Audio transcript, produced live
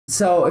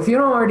So if you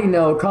don't already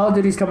know, Call of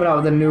Duty's coming out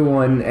with a new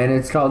one, and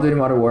it's Call of Duty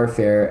Modern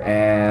Warfare,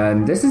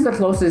 and this is the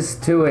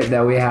closest to it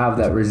that we have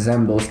that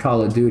resembles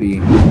Call of Duty.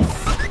 Well,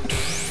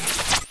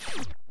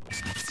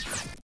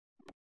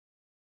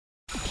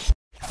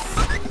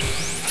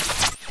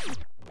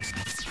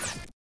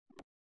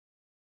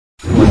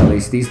 at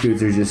least these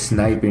dudes are just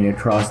sniping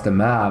across the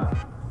map.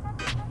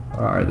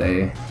 Or are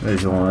they?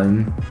 There's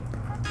one.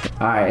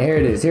 Alright, here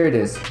it is, here it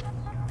is.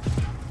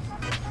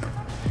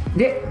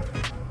 Yeah.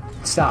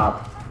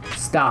 Stop.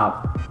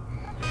 Stop.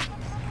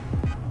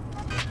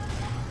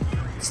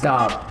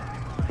 Stop.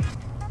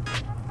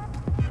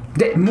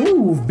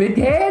 Move, big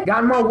head.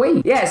 Got more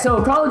weight. Yeah,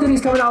 so Call of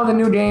Duty's coming out with a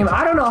new game.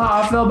 I don't know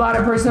how I feel about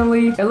it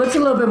personally. It looks a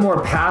little bit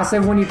more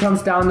passive when it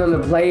comes down to the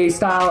play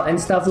style and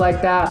stuff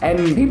like that.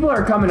 And people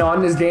are coming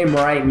on this game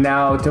right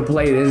now to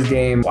play this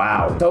game.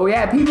 Wow. So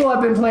yeah, people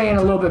have been playing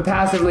a little bit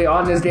passively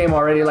on this game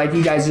already, like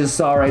you guys just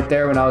saw right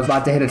there when I was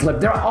about to hit a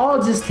clip. They're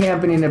all just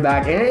camping in the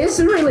back, and it's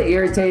really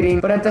irritating.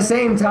 But at the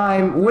same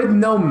time, with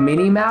no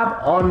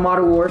mini-map on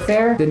Modern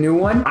Warfare, the new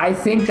one, I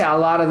think that a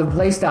lot of the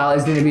play style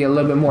is going to be a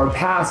little bit more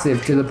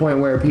passive to the point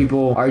where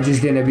people are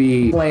just gonna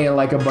be playing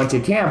like a bunch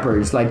of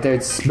campers, like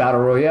that's Battle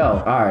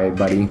Royale. All right,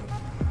 buddy.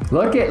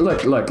 Look at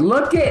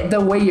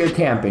the way you're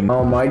camping.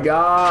 Oh my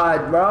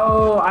God,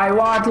 bro. I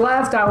walk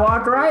left, I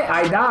walk right,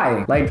 I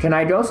die. Like, can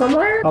I go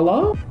somewhere?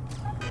 Hello?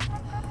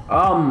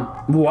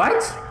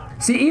 What?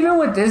 See, even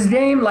with this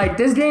game, like,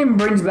 this game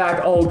brings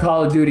back old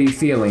Call of Duty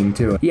feeling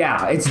to it.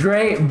 Yeah, it's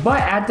great,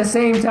 but at the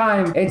same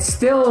time, it's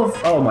still...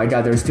 Oh my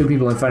God, there's two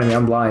people in front of me,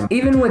 I'm blind.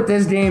 Even with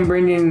this game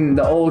bringing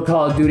the old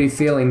Call of Duty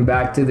feeling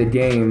back to the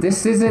game,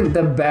 this isn't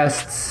the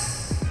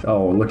best...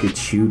 Oh, look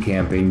at you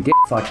camping. Get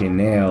fucking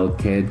nailed,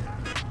 kid.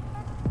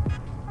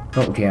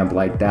 Don't camp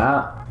like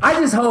that. I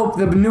just hope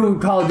the new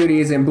Call of Duty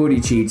isn't booty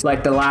cheats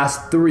like the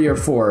last 3 or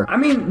 4. I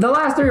mean, the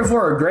last 3 or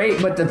 4 are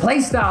great, but the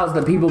play styles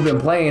that people have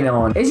been playing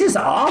on, it's just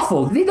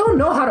awful. They don't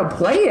know how to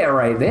play it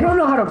right. They don't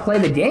know how to play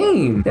the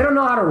game. They don't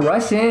know how to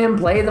rush in,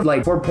 play the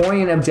like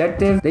 4-point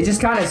objective. They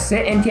just kind of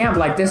sit in camp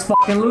like this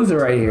fucking loser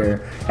right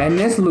here. And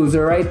this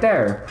loser right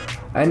there.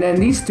 And then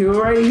these two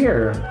right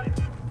here.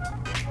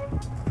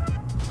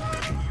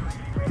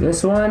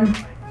 This one.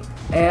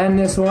 And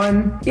this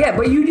one. Yeah,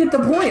 but you get the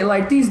point.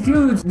 Like, these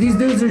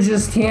dudes are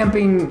just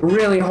camping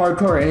really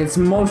hardcore, and it's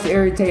the most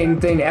irritating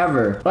thing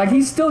ever. Like,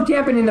 he's still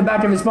camping in the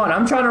back of his spawn.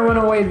 I'm trying to run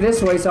away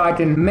this way so I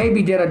can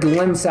maybe get a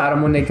glimpse at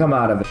him when they come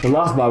out of it. We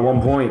lost by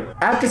 1 point.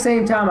 At the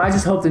same time, I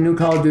just hope the new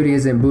Call of Duty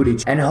isn't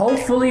booty. And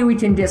hopefully we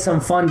can get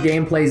some fun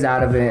gameplays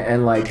out of it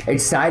and, like,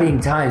 exciting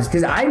times.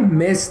 Because I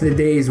miss the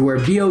days where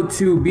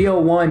BO2,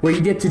 BO1, where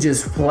you get to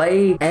just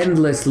play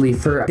endlessly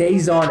for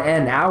days on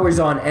end, hours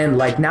on end.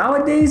 Like,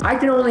 nowadays, I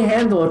can only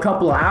handle a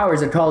couple of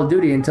hours of Call of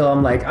Duty until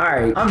I'm like,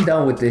 alright, I'm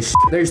done with this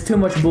shit. There's too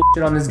much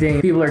bullshit on this game.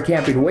 People are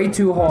camping way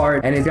too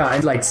hard, and it's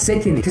gotten like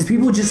sickening because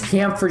people just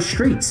camp for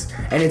streaks,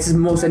 and it's the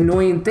most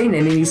annoying thing.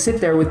 And then you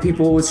sit there with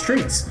people with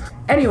streaks.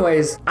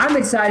 Anyways, I'm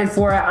excited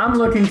for it. I'm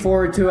looking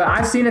forward to it.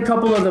 I've seen a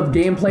couple of the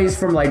gameplays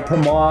from like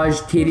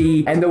Primage,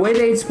 Kitty, and the way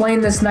they explain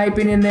the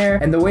sniping in there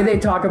and the way they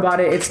talk about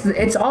it,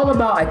 it's all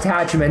about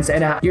attachments,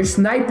 and your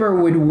sniper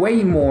would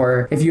weigh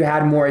more if you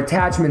had more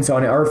attachments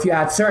on it, or if you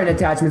had certain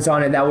attachments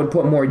on it that would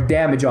put more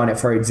damage on it,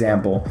 for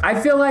example.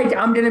 I feel like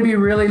I'm gonna be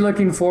really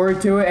looking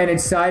forward to it and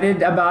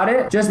excited about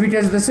it just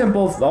because the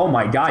simple... Oh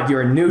my God,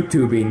 you're noob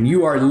tubing.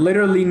 You are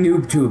literally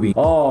noob tubing.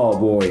 Oh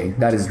boy,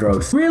 that is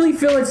gross. Really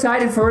feel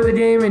excited for the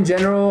game in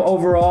general.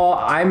 Overall,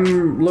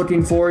 I'm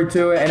looking forward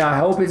to it, and I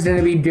hope it's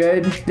gonna be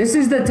good. This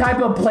is the type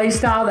of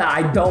playstyle that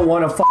I don't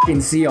want to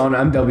fucking see on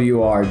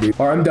MWR, dude.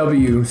 Or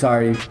MW,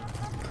 sorry.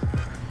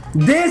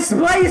 This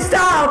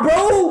playstyle,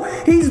 bro!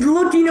 He's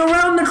looking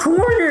around the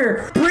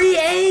corner!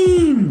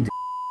 Pre-aimed!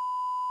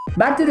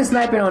 Back to the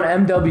sniping on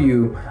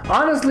MW.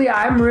 Honestly,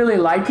 I'm really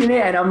liking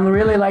it, and I'm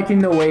really liking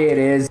the way it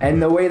is,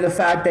 and the way the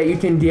fact that you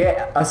can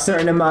get a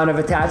certain amount of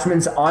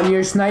attachments on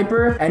your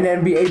sniper and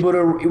then be able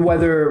to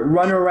whether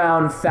run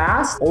around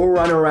fast or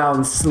run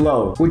around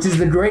slow, which is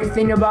the great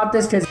thing about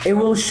this, because it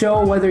will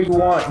show whether you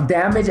want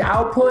damage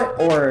output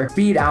or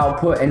speed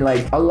output. And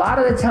like a lot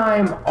of the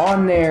time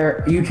on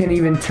there, you can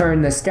even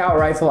turn the scout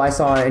rifle. I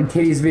saw in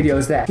Kitty's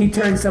videos that he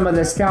turned some of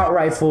the scout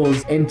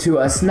rifles into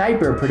a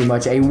sniper, pretty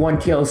much a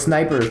 1-kill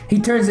sniper. He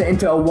turns it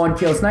into a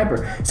 1-kill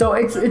sniper. So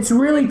it's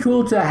really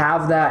cool to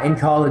have that in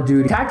Call of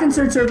Duty. Tact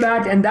inserts are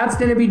back, and that's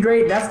gonna be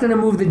great. That's gonna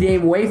move the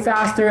game way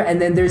faster. And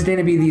then there's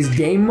gonna be these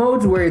game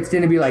modes where it's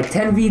gonna be like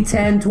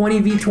 10v10,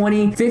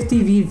 20v20,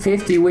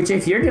 50v50, which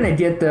if you're gonna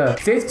get the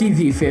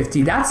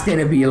 50v50, that's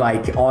gonna be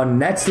like on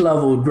next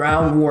level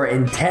ground war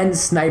intense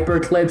sniper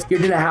clips.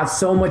 You're gonna have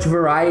so much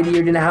variety.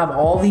 You're gonna have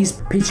all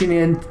these pitching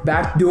in,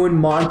 back doing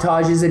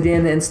montages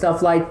again and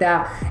stuff like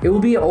that. It will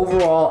be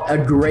overall a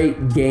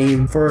great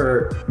game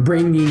for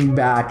bringing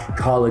back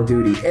Call of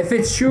Duty. If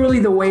it's truly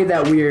the way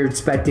that we're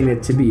expecting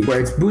it to be, where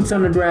it's boots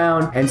on the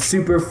ground and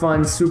super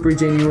fun, super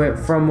genuine,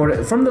 from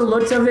the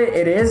looks of it,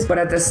 it is. But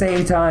at the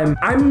same time,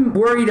 I'm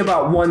worried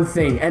about one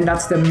thing, and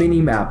that's the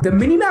mini-map. The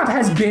mini-map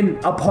has been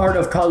a part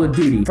of Call of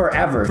Duty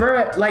forever. For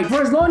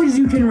as long as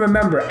you can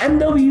remember.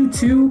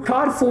 MW2,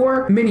 COD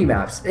 4,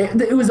 mini-maps.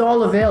 It was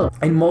all available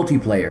in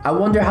multiplayer. I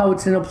wonder how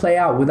it's gonna play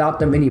out without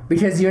the mini,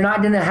 because you're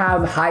not gonna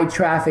have high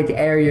traffic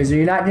areas, or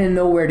you're not gonna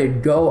know where to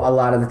go a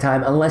lot of the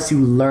time unless you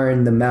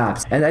learn the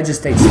maps, and that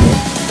just takes skill.